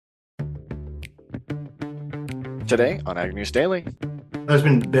Today on Ag News Daily. There's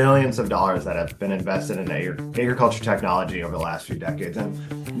been billions of dollars that have been invested in agriculture technology over the last few decades,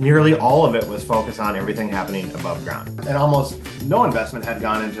 and nearly all of it was focused on everything happening above ground. And almost no investment had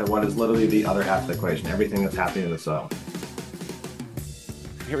gone into what is literally the other half of the equation, everything that's happening in the soil.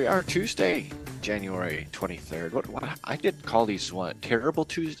 Here we are, Tuesday, January 23rd. What I did call these terrible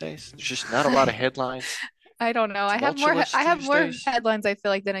Tuesdays. There's just not a lot of headlines. I don't know. Tumultuous I have more Tuesdays. headlines I feel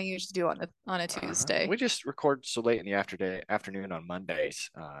like than I usually do on a Tuesday. We just record so late in the afternoon on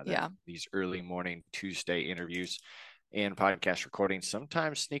Mondays. Yeah. These early morning Tuesday interviews and podcast recordings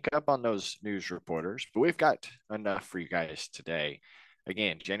sometimes sneak up on those news reporters, but we've got enough for you guys today.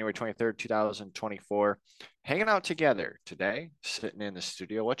 Again, January 23rd, 2024, hanging out together today, sitting in the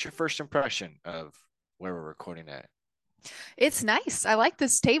studio. What's your first impression of where we're recording at? It's nice. I like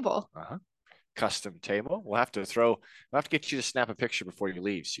this table. Custom table. We'll have to get you to snap a picture before you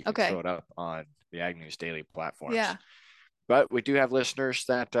leave so you can throw it up on the Ag News Daily platforms. Yeah. But we do have listeners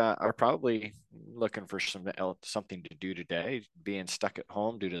that are probably looking for something to do today, being stuck at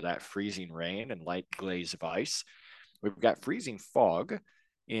home due to that freezing rain and light glaze of ice. We've got freezing fog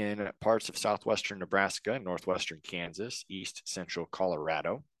in parts of southwestern Nebraska and northwestern Kansas, east central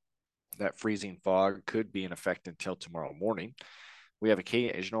Colorado. That freezing fog could be in effect until tomorrow morning. We have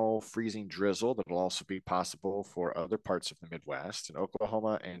occasional freezing drizzle that will also be possible for other parts of the Midwest. In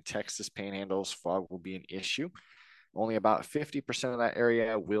Oklahoma and Texas panhandles, fog will be an issue. Only about 50% of that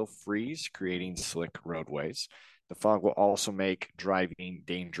area will freeze, creating slick roadways. The fog will also make driving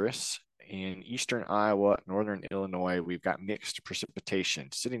dangerous. In eastern Iowa, northern Illinois, we've got mixed precipitation.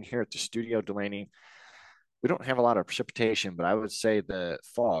 Sitting here at the studio, Delaney, we don't have a lot of precipitation, but I would say the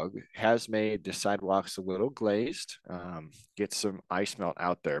fog has made the sidewalks a little glazed, get some ice melt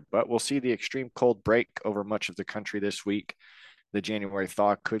out there. But we'll see the extreme cold break over much of the country this week. The January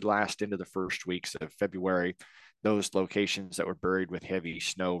thaw could last into the first weeks of February. Those locations that were buried with heavy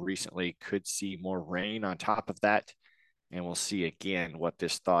snow recently could see more rain on top of that. And we'll see again what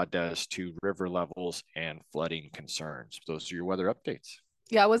this thaw does to river levels and flooding concerns. Those are your weather updates.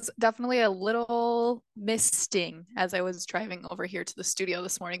 Yeah, it was definitely a little misting as I was driving over here to the studio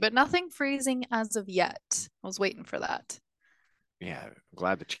this morning, but nothing freezing as of yet. I was waiting for that. Yeah, I'm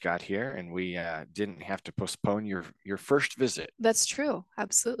glad that you got here and we didn't have to postpone your first visit. That's true.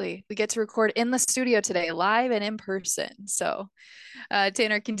 Absolutely. We get to record in the studio today, live and in person. So,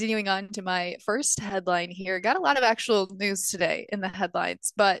 Tanner, continuing on to my first headline here, got a lot of actual news today in the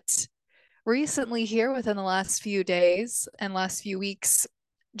headlines, but recently here within the last few days and last few weeks,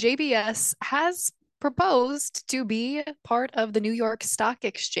 JBS has proposed to be part of the New York Stock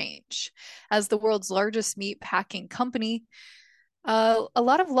Exchange as the world's largest meat packing company. A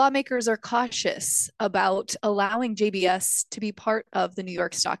lot of lawmakers are cautious about allowing JBS to be part of the New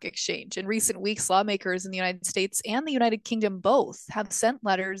York Stock Exchange. In recent weeks, lawmakers in the United States and the United Kingdom both have sent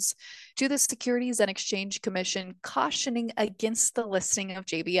letters to the Securities and Exchange Commission cautioning against the listing of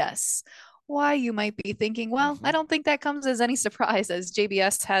JBS. Why, you might be thinking, well, I don't think that comes as any surprise, as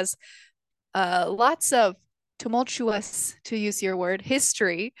JBS has lots of tumultuous, to use your word,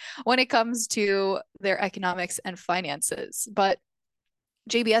 history when it comes to their economics and finances. But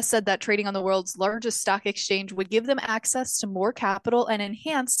JBS said that trading on the world's largest stock exchange would give them access to more capital and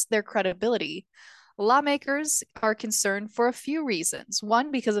enhance their credibility. Lawmakers are concerned for a few reasons.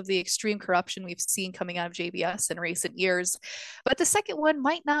 One, because of the extreme corruption we've seen coming out of JBS in recent years. But the second one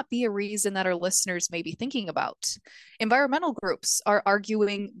might not be a reason that our listeners may be thinking about. Environmental groups are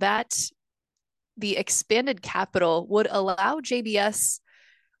arguing that the expanded capital would allow JBS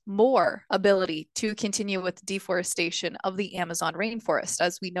more ability to continue with deforestation of the Amazon rainforest.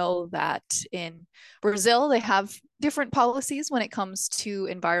 As we know that in Brazil, they have different policies when it comes to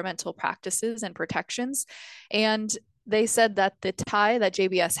environmental practices and protections. And they said that the tie that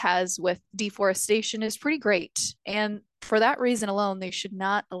JBS has with deforestation is pretty great. And for that reason alone, they should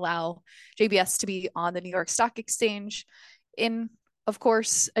not allow JBS to be on the New York Stock Exchange in, of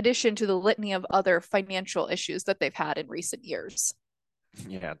course, addition to the litany of other financial issues that they've had in recent years.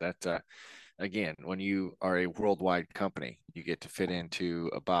 Yeah, that again, when you are a worldwide company, you get to fit into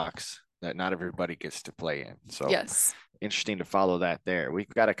a box that not everybody gets to play in. So yes, interesting to follow that there. We've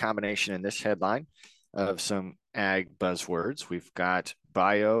got a combination in this headline of some ag buzzwords. We've got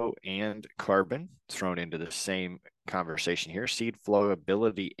bio and carbon thrown into the same conversation here. Seed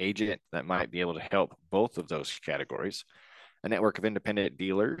flowability agent that might be able to help both of those categories. A network of independent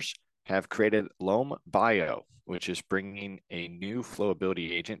dealers have created Loam Bio, which is bringing a new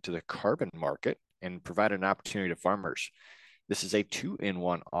flowability agent to the carbon market and provide an opportunity to farmers. This is a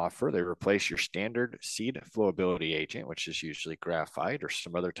 2-in-1 offer. They replace your standard seed flowability agent, which is usually graphite or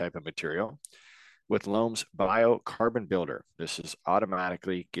some other type of material, with Loam's Biocarbon Builder. This is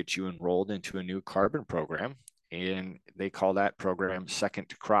automatically get you enrolled into a new carbon program, and they call that program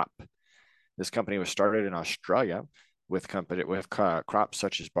Second Crop. This company was started in Australia with crops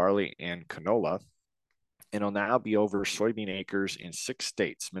such as barley and canola, and will now be over soybean acres in 6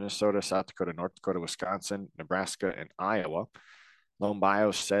 states: Minnesota, South Dakota, North Dakota, Wisconsin, Nebraska, and Iowa. Loam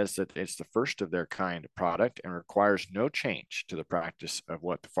Bio says that it's the first of their kind product and requires no change to the practice of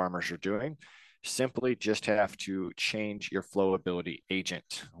what the farmers are doing. Simply just have to change your flowability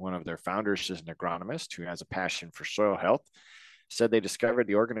agent. One of their founders is an agronomist who has a passion for soil health. Said they discovered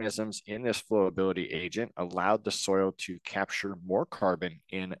the organisms in this flowability agent allowed the soil to capture more carbon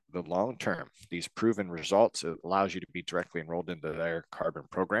in the long term. These proven results, it allows you to be directly enrolled into their carbon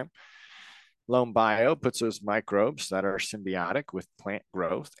program. Loam Bio puts those microbes that are symbiotic with plant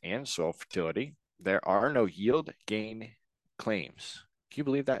growth and soil fertility. There are no yield gain claims. Can you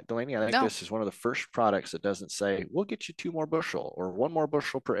believe that, Delaney? I think this is one of the first products that doesn't say, we'll get you 2 more bushel or 1 more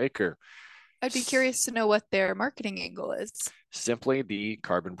bushel per acre. I'd be curious to know what their marketing angle is. Simply the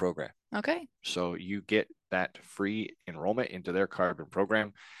carbon program. Okay. So you get that free enrollment into their carbon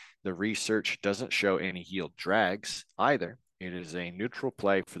program. The research doesn't show any yield drags either. It is a neutral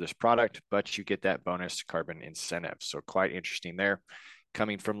play for this product, but you get that bonus carbon incentive. So quite interesting there,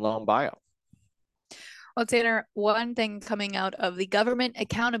 coming from Loam Bio. Well, Tanner, one thing coming out of the Government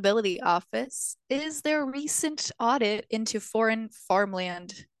Accountability Office is their recent audit into foreign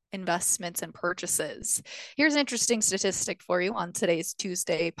farmland investments and purchases. Here's an interesting statistic for you on today's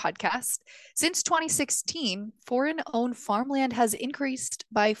Tuesday podcast. Since 2016, foreign-owned farmland has increased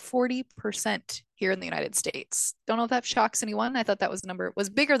by 40% here in the United States. Don't know if that shocks anyone. I thought that number was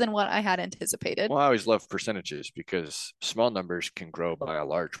bigger than what I had anticipated. Well, I always love percentages because small numbers can grow by a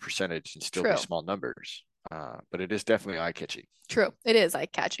large percentage and still be small numbers. But it is definitely eye-catching. True. It is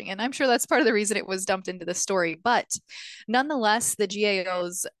eye-catching. And I'm sure that's part of the reason it was dumped into the story. But nonetheless, the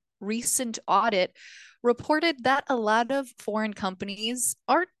GAO's recent audit reported that a lot of foreign companies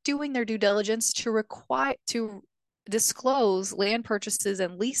aren't doing their due diligence to disclose land purchases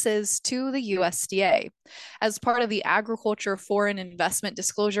and leases to the USDA. As part of the Agriculture Foreign Investment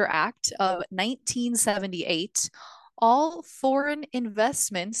Disclosure Act of 1978, all foreign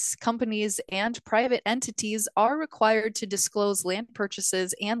investments, companies, and private entities are required to disclose land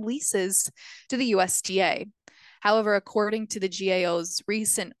purchases and leases to the USDA. However, according to the GAO's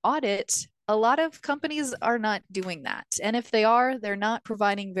recent audit, a lot of companies are not doing that. And if they are, they're not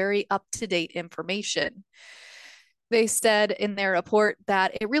providing very up-to-date information. They said in their report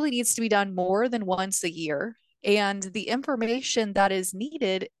that it really needs to be done more than once a year, and the information that is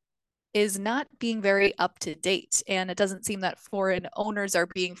needed is not being very up to date. And it doesn't seem that foreign owners are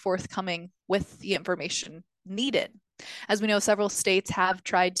being forthcoming with the information needed. As we know, several states have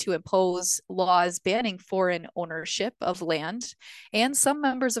tried to impose laws banning foreign ownership of land, and some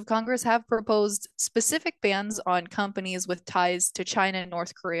members of Congress have proposed specific bans on companies with ties to China,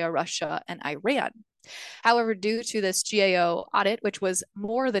 North Korea, Russia, and Iran. However, due to this GAO audit, which was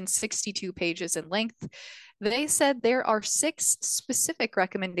more than 62 pages in length, they said there are 6 specific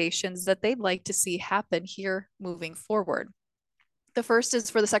recommendations that they'd like to see happen here moving forward. The first is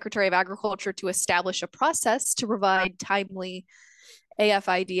for the Secretary of Agriculture to establish a process to provide timely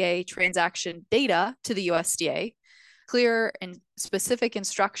AFIDA transaction data to the USDA. Clear and specific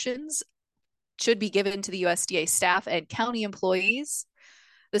instructions should be given to the USDA staff and county employees.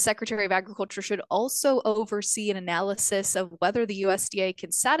 The Secretary of Agriculture should also oversee an analysis of whether the USDA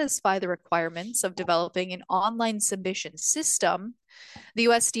can satisfy the requirements of developing an online submission system. The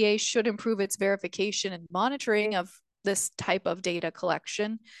USDA should improve its verification and monitoring of this type of data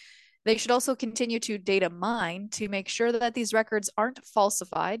collection. They should also continue to data mine to make sure that these records aren't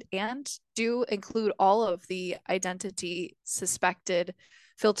falsified and do include all of the identity suspected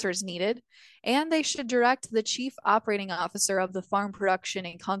filters needed. And they should direct the Chief Operating Officer of the Farm Production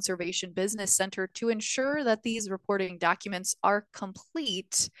and Conservation Business Center to ensure that these reporting documents are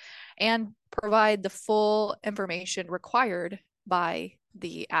complete and provide the full information required by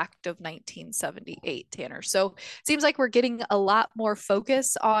the Act of 1978, Tanner. So it seems like we're getting a lot more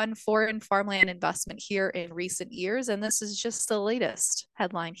focus on foreign farmland investment here in recent years, and this is just the latest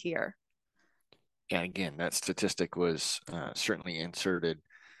headline here. And again, that statistic was certainly inserted,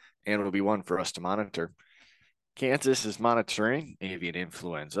 and it'll be one for us to monitor. Kansas is monitoring avian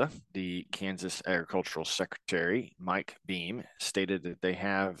influenza. The Kansas Agricultural Secretary, Mike Beam, stated that they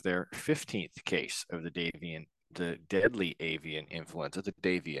have their 15th case of the deadly avian influenza, the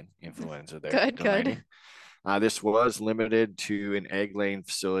Davian influenza there. Good. This was limited to an egg laying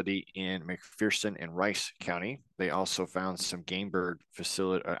facility in McPherson and Rice County. They also found some game bird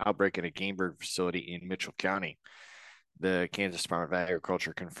facility outbreak in a game bird facility in Mitchell County. The Kansas Department of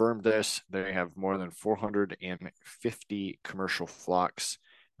Agriculture confirmed this. They have more than 450 commercial flocks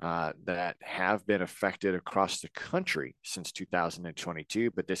that have been affected across the country since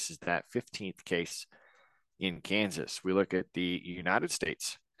 2022, but this is that 15th case in Kansas. We look at the United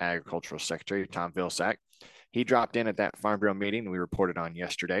States Agricultural Secretary, Tom Vilsack. He dropped in at that Farm Bureau meeting we reported on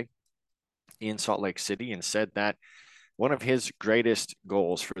yesterday in Salt Lake City and said that one of his greatest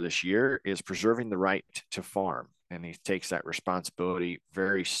goals for this year is preserving the right to farm. And he takes that responsibility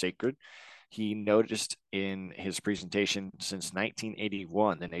very sacred. He noticed in his presentation since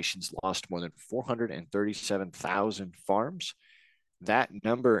 1981, the nation's lost more than 437,000 farms. That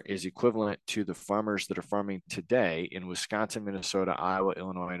number is equivalent to the farmers that are farming today in Wisconsin, Minnesota, Iowa,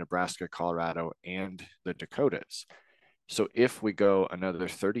 Illinois, Nebraska, Colorado, and the Dakotas. So if we go another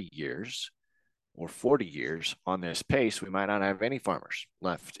 30 years or 40 years on this pace, we might not have any farmers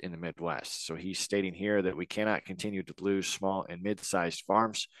left in the Midwest. So he's stating here that we cannot continue to lose small and mid-sized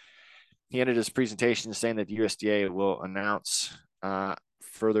farms. He ended his presentation saying that the USDA will announce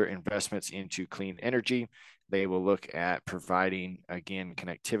further investments into clean energy. They will look at providing, again,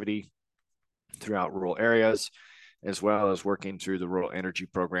 connectivity throughout rural areas, as well as working through the rural energy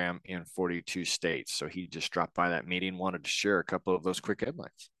program in 42 states. So he just dropped by that meeting, wanted to share a couple of those quick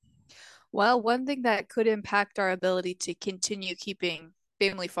headlines. Well, one thing that could impact our ability to continue keeping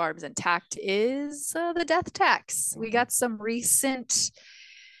family farms intact is the death tax. We got some recent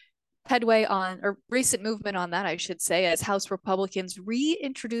headway on, or recent movement on that, I should say, as House Republicans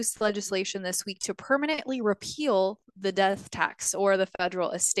reintroduced legislation this week to permanently repeal the death tax or the federal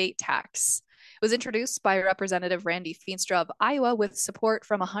estate tax. It was introduced by Representative Randy Feenstra of Iowa with support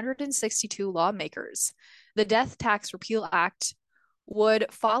from 162 lawmakers. The Death Tax Repeal Act would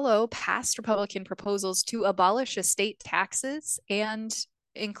follow past Republican proposals to abolish estate taxes and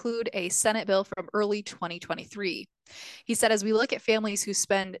include a Senate bill from early 2023. He said, as we look at families who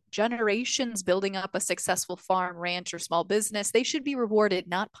spend generations building up a successful farm, ranch, or small business, they should be rewarded,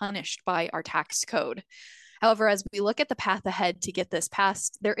 not punished by our tax code. However, as we look at the path ahead to get this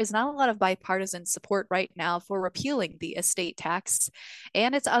passed, there is not a lot of bipartisan support right now for repealing the estate tax,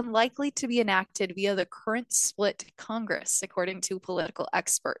 and it's unlikely to be enacted via the current split Congress, according to political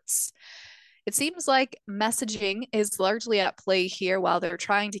experts. It seems like messaging is largely at play here while they're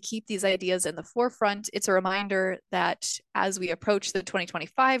trying to keep these ideas in the forefront. It's a reminder that as we approach the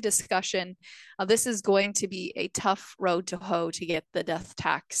 2025 discussion, this is going to be a tough road to hoe to get the death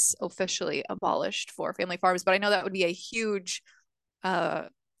tax officially abolished for family farms. But I know that would be a huge sigh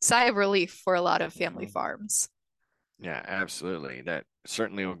of relief for a lot of family farms. Yeah, absolutely. That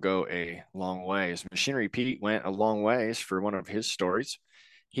certainly will go a long ways. Machinery Pete went a long ways for one of his stories.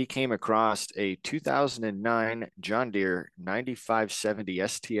 He came across a 2009 John Deere 9570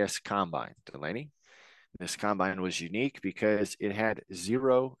 STS combine, Delaney. This combine was unique because it had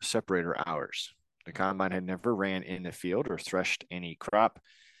 0 separator hours. The combine had never ran in the field or threshed any crop.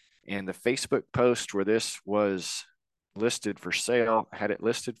 And the Facebook post where this was listed for sale had it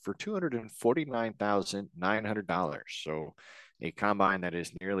listed for $249,900. So a combine that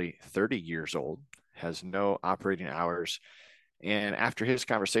is nearly 30 years old, has no operating hours. And after his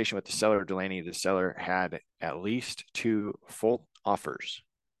conversation with the seller, Delaney, the seller had at least 2 full offers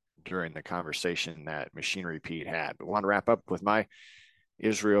during the conversation that Machinery Pete had. But I want to wrap up with my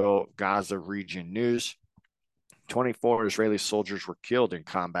Israel-Gaza region news. 24 Israeli soldiers were killed in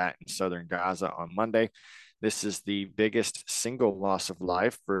combat in southern Gaza on Monday. This is the biggest single loss of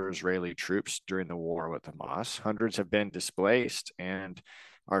life for Israeli troops during the war with Hamas. Hundreds have been displaced and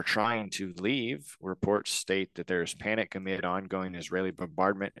are trying to leave. Reports state that there is panic amid ongoing Israeli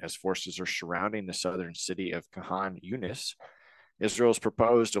bombardment as forces are surrounding the southern city of Khan Yunis. Israel's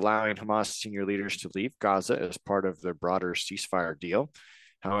proposed allowing Hamas senior leaders to leave Gaza as part of the broader ceasefire deal.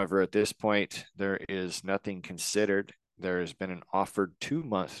 However, at this point, there is nothing considered. There has been an offered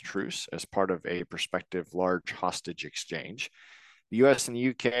 2-month truce as part of a prospective large hostage exchange. The U.S. and the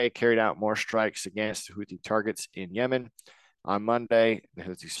U.K. carried out more strikes against Houthi targets in Yemen. On Monday, the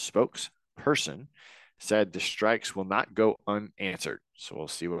Houthi spokesperson said the strikes will not go unanswered. So we'll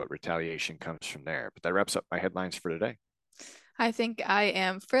see what retaliation comes from there. But that wraps up my headlines for today. I think I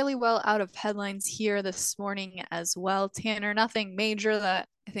am fairly well out of headlines here this morning as well. Tanner, nothing major that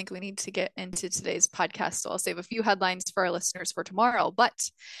I think we need to get into today's podcast. So I'll save a few headlines for our listeners for tomorrow. But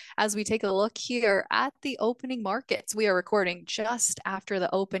as we take a look here at the opening markets, we are recording just after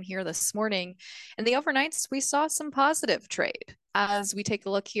the open here this morning. In the overnights, we saw some positive trade. As we take a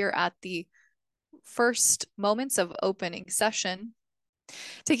look here at the first moments of opening session.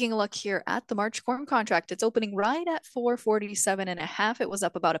 Taking a look here at the March corn contract, it's opening right at 447.5. It was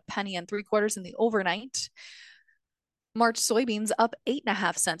up about a penny and 3/4 in the overnight. March soybeans up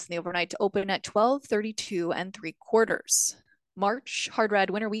 8.5 cents in the overnight to open at 12.32 3/4. March hard red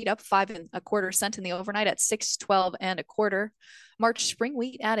winter wheat up 5.25 cents in the overnight at 6.12 1/4. March spring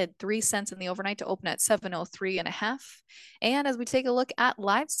wheat added 3 cents in the overnight to open at 7.03 And as we take a look at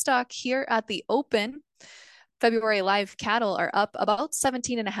livestock here at the open, February live cattle are up about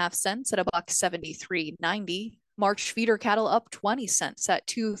 17.5 cents at $1.73.90. March feeder cattle up 20 cents at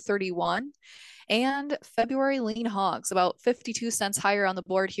 2.31. And February lean hogs about 52 cents higher on the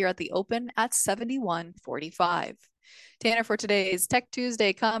board here at the open at 71.45. Tanner, for today's Tech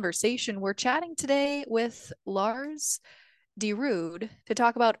Tuesday conversation, we're chatting today with Lars Dyrud to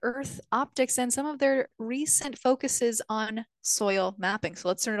talk about EarthOptics and some of their recent focuses on soil mapping. So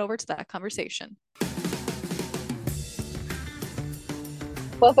let's turn it over to that conversation.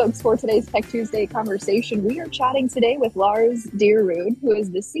 Well, folks, for today's Tech Tuesday conversation, we are chatting today with Lars Dyrud, who is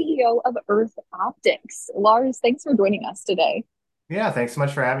the CEO of EarthOptics. Lars, thanks for joining us today. Yeah, thanks so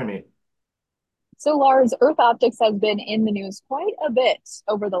much for having me. So, Lars, EarthOptics has been in the news quite a bit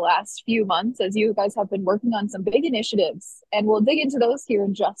over the last few months as you guys have been working on some big initiatives, and we'll dig into those here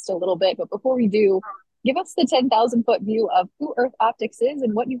in just a little bit. But before we do, give us the 10,000-foot view of who EarthOptics is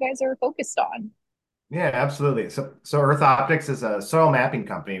and what you guys are focused on. Yeah, absolutely. So EarthOptics is a soil mapping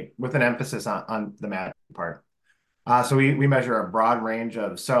company with an emphasis on the mapping part. So we measure a broad range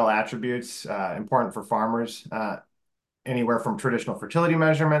of soil attributes important for farmers, anywhere from traditional fertility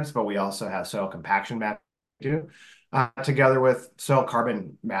measurements, but we also have soil compaction mapping too, together with soil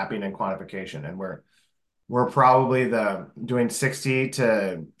carbon mapping and quantification. And we're probably doing 60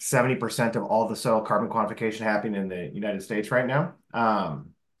 to 70% of all the soil carbon quantification happening in the United States right now.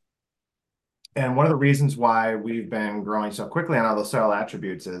 And one of the reasons why we've been growing so quickly on all those soil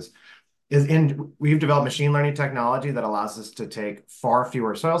attributes we've developed machine learning technology that allows us to take far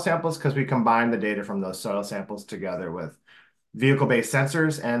fewer soil samples because we combine the data from those soil samples together with vehicle-based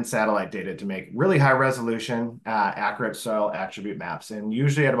sensors and satellite data to make really high resolution, accurate soil attribute maps, and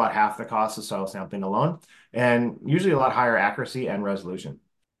usually at about half the cost of soil sampling alone, and usually a lot higher accuracy and resolution.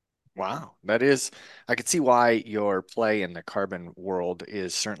 Wow, I could see why your play in the carbon world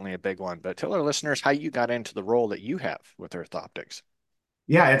is certainly a big one. But tell our listeners how you got into the role that you have with EarthOptics.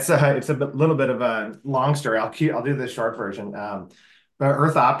 Yeah, it's a little bit of a long story. I'll do the short version. But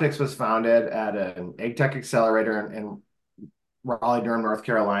EarthOptics was founded at an ag tech accelerator in Raleigh-Durham, North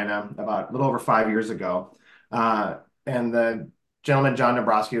Carolina, about a little over 5 years ago. And the gentleman, John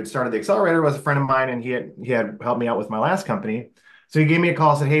Dabrowski, who had started the accelerator, was a friend of mine, and he had helped me out with my last company. So he gave me a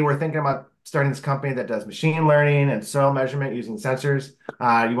call and said, "Hey, we're thinking about starting this company that does machine learning and soil measurement using sensors.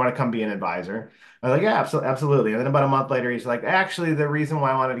 You want to come be an advisor?" I was like, "Yeah, absolutely." And then about a month later, he's like, "Actually, the reason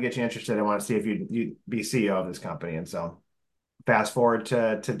why I wanted to get you interested, I want to see if you'd be CEO of this company." And so fast forward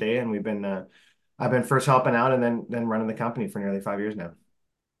to today, and I've been first helping out and then running the company for nearly 5 years now.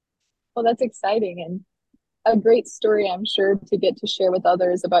 Well, that's exciting and a great story, I'm sure, to get to share with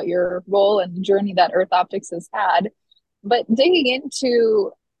others about your role and the journey that EarthOptics has had. But digging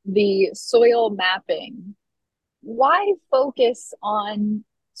into the soil mapping, why focus on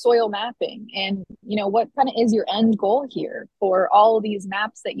soil mapping? And, what kind of is your end goal here for all of these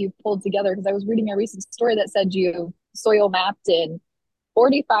maps that you've pulled together? Because I was reading a recent story that said you soil mapped in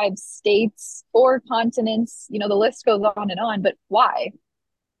 45 states, 4 continents, the list goes on and on, but why?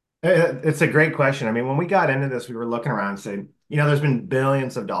 It's a great question. I mean, when we got into this, we were looking around and saying, there's been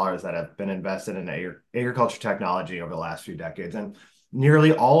billions of dollars that have been invested in agriculture technology over the last few decades. And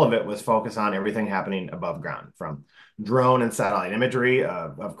nearly all of it was focused on everything happening above ground, from drone and satellite imagery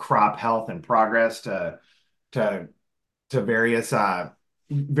of crop health and progress to various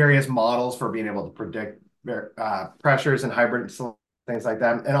models for being able to predict pressures and hybrid things like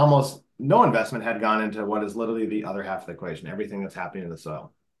that. And almost no investment had gone into what is literally the other half of the equation, everything that's happening in the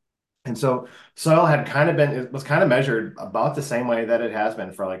soil. And so soil it was kind of measured about the same way that it has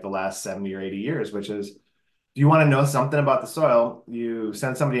been for like the last 70 or 80 years, which is, if you want to know something about the soil, you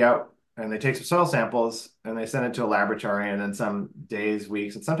send somebody out and they take some soil samples and they send it to a laboratory, and then some days,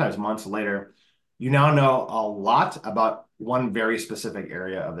 weeks, and sometimes months later, you now know a lot about one very specific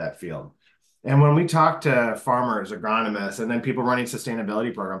area of that field. And when we talk to farmers, agronomists, and then people running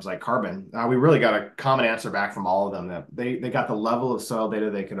sustainability programs like carbon, we really got a common answer back from all of them that they got the level of soil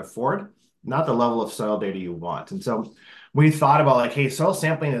data they can afford, not the level of soil data you want. And so we thought about like, hey, soil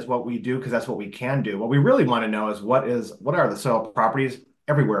sampling is what we do because that's what we can do. What we really want to know is what are the soil properties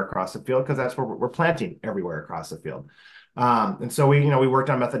everywhere across the field, because that's where we're planting everywhere across the field. And so we worked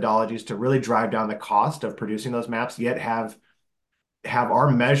on methodologies to really drive down the cost of producing those maps, yet have our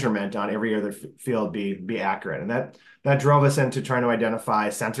measurement on every other field be accurate. And that drove us into trying to identify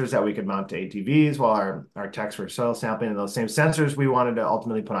sensors that we could mount to ATVs while our techs were soil sampling. And those same sensors we wanted to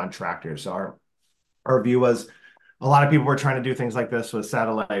ultimately put on tractors. So our view was a lot of people were trying to do things like this with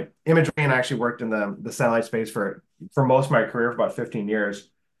satellite imagery, and I actually worked in the satellite space for most of my career, for about 15 years.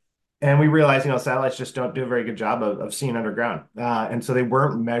 And we realized, satellites just don't do a very good job of seeing underground. And so they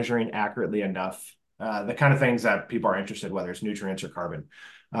weren't measuring accurately enough the kind of things that people are interested, whether it's nutrients or carbon.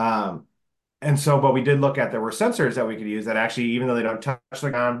 Um, and so, but we did look at, there were sensors that we could use that actually, even though they don't touch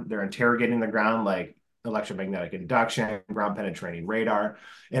the ground, they're interrogating the ground, like electromagnetic induction, ground penetrating radar,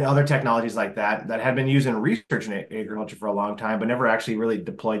 and other technologies like that had been used in research in agriculture for a long time, but never actually really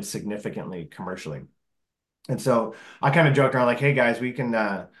deployed significantly commercially. And so I kind of joked around like, hey guys, we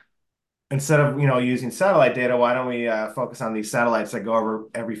can, instead of using satellite data, why don't we focus on these satellites that go over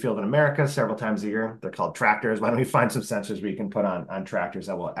every field in America several times a year? They're called tractors. Why don't we find some sensors we can put on tractors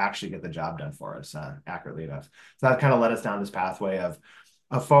that will actually get the job done for us accurately enough? So that kind of led us down this pathway of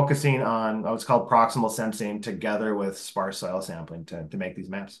focusing on what's called proximal sensing together with sparse soil sampling to make these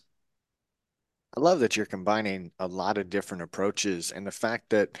maps. I love that you're combining a lot of different approaches, and the fact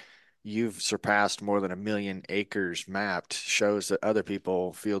that you've surpassed more than 1 million acres mapped shows that other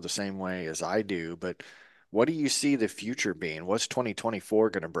people feel the same way as I do. But what do you see the future being? What's 2024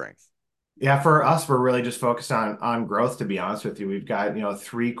 going to bring? Yeah, for us, we're really just focused on growth, to be honest with you. We've got,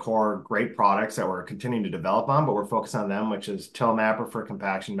 3 core great products that we're continuing to develop on, but we're focused on them, which is Till Mapper for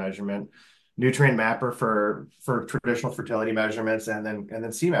compaction measurement, Nutrient Mapper for traditional fertility measurements, and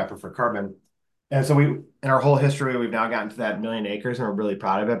then Sea Mapper for carbon. And so in our whole history, we've now gotten to that 1 million acres, and we're really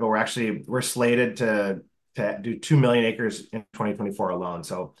proud of it. But we're slated to do 2 million acres in 2024 alone.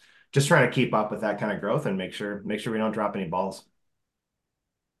 So just trying to keep up with that kind of growth and make sure we don't drop any balls.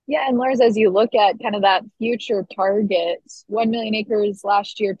 Yeah, and Lars, as you look at kind of that future target, 1 million acres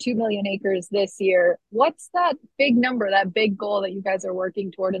last year, 2 million acres this year, what's that big number, that big goal that you guys are working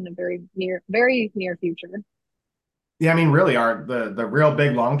toward in the very near future? Yeah, I mean, really, the real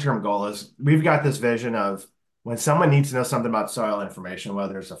big long-term goal is we've got this vision of when someone needs to know something about soil information,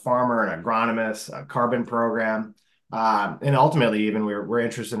 whether it's a farmer, an agronomist, a carbon program, and ultimately even we're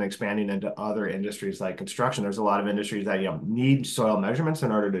interested in expanding into other industries like construction. There's a lot of industries that need soil measurements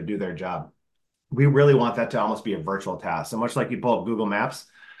in order to do their job. We really want that to almost be a virtual task. So much like you pull up Google Maps,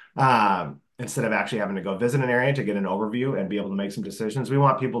 instead of actually having to go visit an area to get an overview and be able to make some decisions, we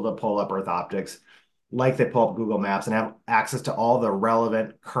want people to pull up EarthOptics like they pull up Google Maps and have access to all the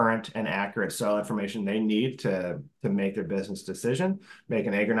relevant, current, and accurate soil information they need to make their business decision, make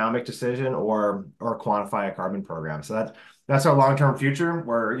an agronomic decision, or quantify a carbon program. So that's our long-term future.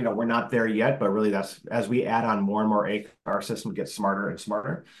 We're not there yet, but really that's as we add on more and more acre, our system gets smarter and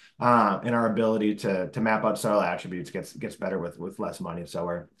smarter, and our ability to map out soil attributes gets better with less money.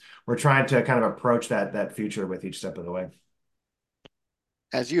 So we're trying to kind of approach that future with each step of the way.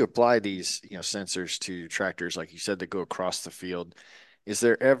 As you apply these, sensors to tractors, like you said, that go across the field, is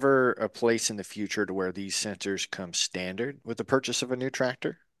there ever a place in the future to where these sensors come standard with the purchase of a new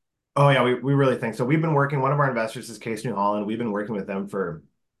tractor? Oh yeah, we really think so. We've been working. One of our investors is Case New Holland. We've been working with them for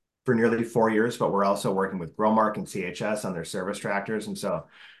nearly 4 years, but we're also working with Growmark and CHS on their service tractors. And so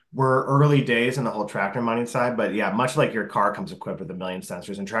we're early days in the whole tractor mining side. But yeah, much like your car comes equipped with 1 million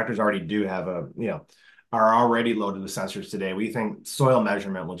sensors, and tractors already do have are already loaded with sensors today. We think soil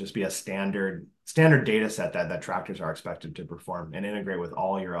measurement will just be a standard data set that tractors are expected to perform and integrate with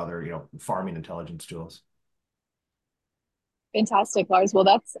all your other farming intelligence tools. Fantastic, Lars. Well,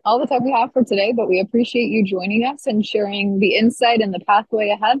 that's all the time we have for today, but we appreciate you joining us and sharing the insight and the pathway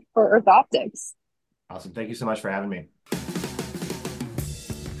ahead for EarthOptics. Awesome. Thank you so much for having me.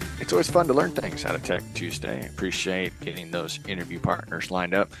 It's always fun to learn things out of Tech Tuesday. I appreciate getting those interview partners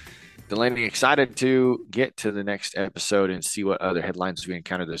lined up. Delaney, excited to get to the next episode and see what other headlines we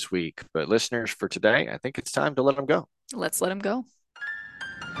encounter this week. But listeners, for today, I think it's time to let them go. Let's let them go.